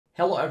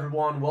Hello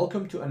everyone,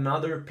 welcome to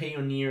another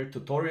Payoneer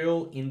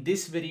tutorial. In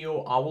this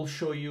video, I will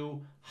show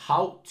you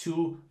how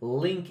to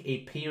link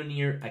a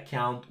Payoneer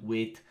account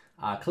with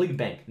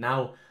Clickbank.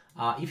 Now,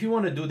 if you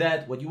want to do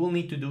that, what you will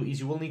need to do is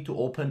you will need to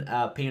open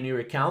a Payoneer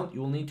account.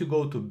 You will need to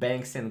go to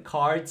banks and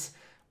cards,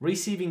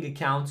 receiving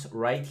accounts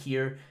right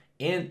here,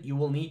 and you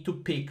will need to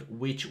pick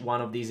which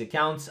one of these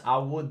accounts. I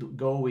would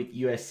go with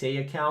USA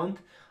account,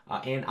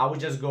 and I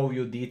would just go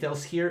view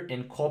details here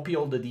and copy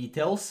all the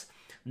details.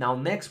 Now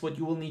next, what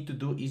you will need to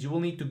do is you will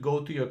need to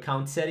go to your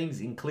account settings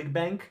in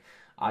Clickbank.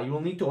 You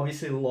will need to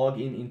obviously log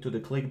into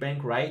the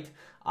Clickbank, right?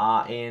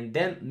 And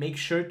then make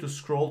sure to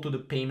scroll to the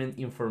payment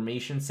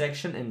information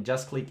section and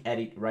just click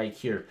edit right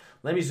here.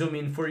 Let me zoom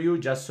in for you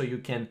just so you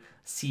can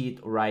see it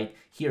right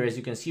here. As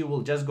you can see,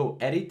 we'll just go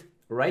edit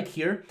right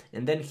here,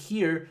 and then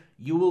here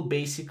you will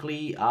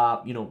basically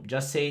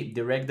just say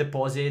direct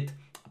deposit,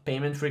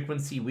 payment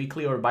frequency,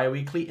 weekly or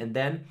bi-weekly, and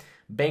then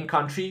bank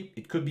country.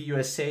 It could be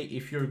USA.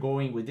 If you're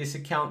going with this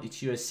account,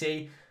 it's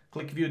USA.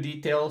 Click view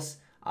details.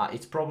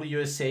 It's probably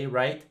USA,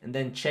 right? And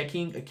then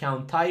checking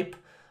account type,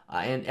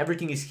 and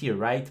everything is here,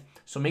 right?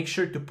 So make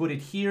sure to put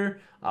it here.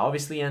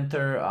 Obviously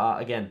enter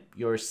again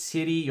your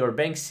city, your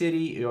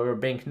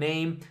bank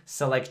name,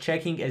 select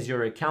checking as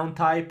your account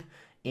type,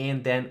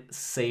 and then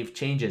save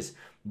changes.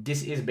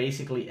 This is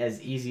basically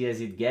as easy as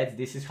it gets.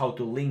 This is how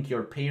to link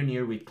your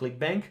Payoneer with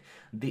Clickbank,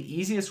 the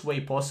easiest way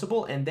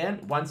possible. And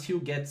then once you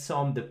get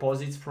some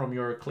deposits from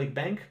your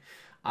Clickbank,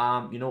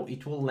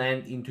 it will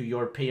land into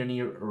your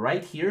Payoneer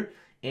right here,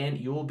 and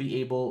you will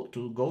be able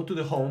to go to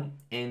the home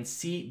and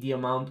see the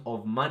amount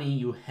of money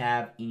you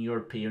have in your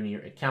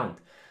Payoneer account.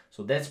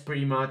 So that's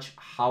pretty much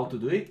how to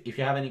do it. If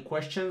you have any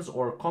questions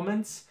or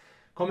comments,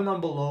 comment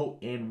down below,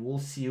 and we'll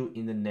see you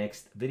in the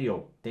next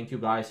video. Thank you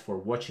guys for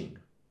watching.